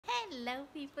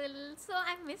people. So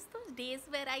I miss those days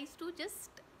where I used to just,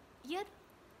 yeah,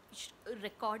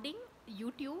 recording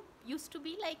YouTube used to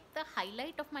be like the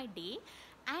highlight of my day.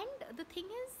 And the thing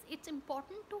is, it's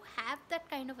important to have that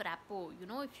kind of rapport.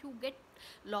 If you get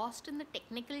lost in the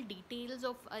technical details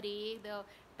of array, the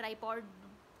tripod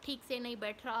ठीक से नहीं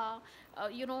बैठ रहा,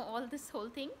 all this whole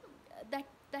thing, that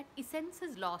essence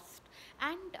is lost.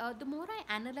 And the more I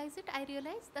analyze it, I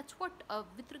realize that's what,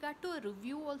 with regard to a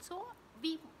review also,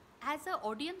 we as an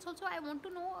audience also, I want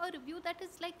to know a review that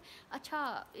is like,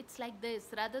 acha, it's like this,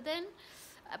 rather than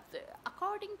uh,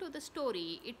 according to the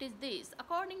story it is this,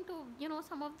 according to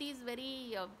some of these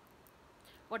very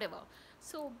whatever.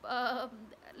 So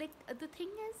like the thing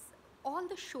is, all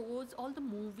the shows, all the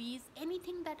movies,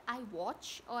 anything that I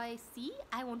watch or I see,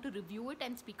 I want to review it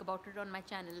and speak about it on my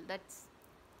channel. That's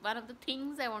one of the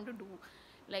things I want to do.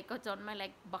 Like, it's on my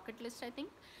like bucket list, I think.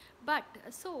 But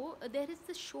so there is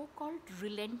this show called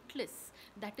Relentless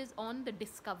that is on the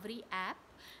Discovery app.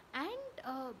 And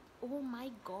oh my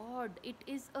god, it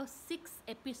is a 6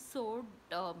 episode,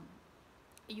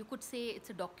 you could say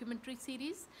it's a documentary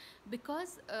series,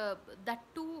 because that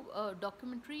too,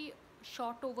 documentary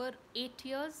shot over 8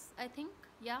 years, I think.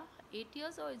 Yeah, 8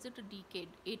 years, or is it a decade?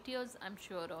 8 years, I'm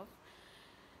sure of.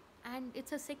 And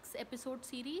it's a 6 episode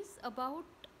series about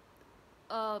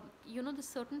the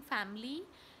certain family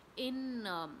in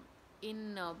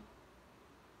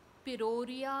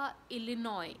Peoria,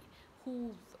 Illinois,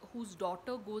 whose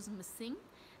daughter goes missing,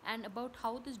 and about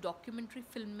how this documentary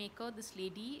filmmaker, this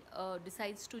lady,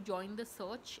 decides to join the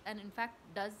search, and in fact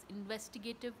does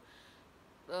investigative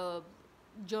uh,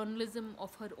 journalism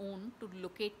of her own to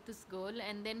locate this girl.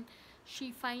 And then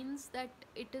she finds that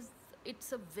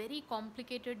it's a very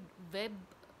complicated web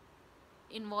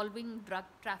involving drug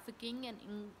trafficking, and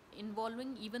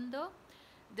involving even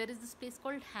there is this place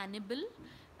called Hannibal,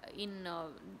 in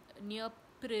near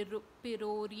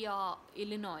Peoria,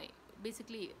 Illinois.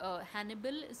 Basically,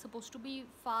 Hannibal is supposed to be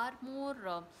far more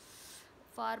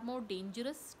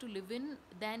dangerous to live in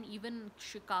than even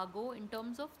Chicago in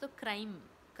terms of the crime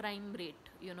rate.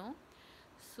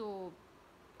 So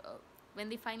when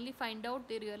they finally find out,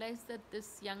 they realize that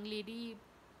this young lady,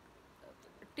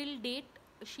 till date,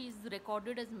 she's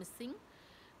recorded as missing.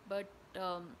 But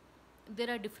there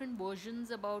are different versions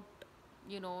about,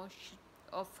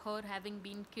 of her having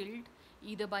been killed,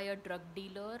 either by a drug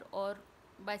dealer or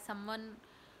by someone,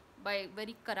 by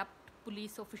very corrupt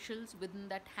police officials within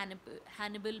that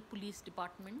Hannibal police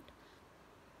department.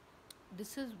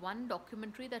 This is one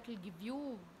documentary that will give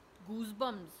you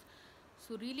goosebumps.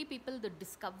 So really, people, the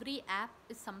Discovery app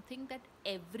is something that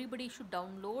everybody should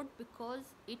download,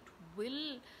 because it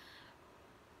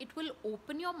will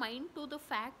open your mind to the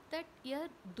fact that, यार,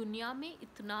 दुनिया में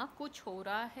इतना कुछ हो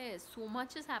रहा है, so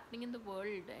much is happening in the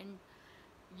world. And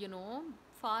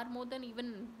far more than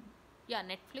even, yeah,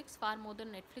 Netflix, far more than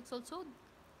Netflix also.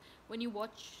 When you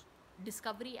watch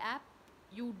Discovery app,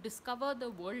 you discover the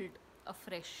world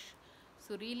afresh.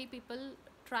 So really, people,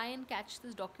 try and catch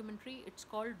this documentary. It's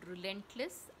called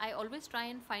Relentless. I always try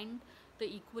and find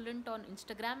the equivalent on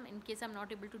Instagram in case I'm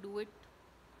not able to do it.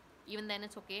 Even then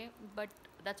it's okay, but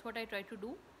that's what I try to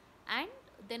do. And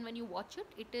then when you watch it,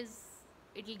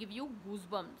 it'll give you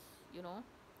goosebumps.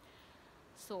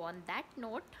 So on that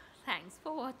note, thanks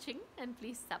for watching, and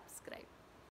please subscribe.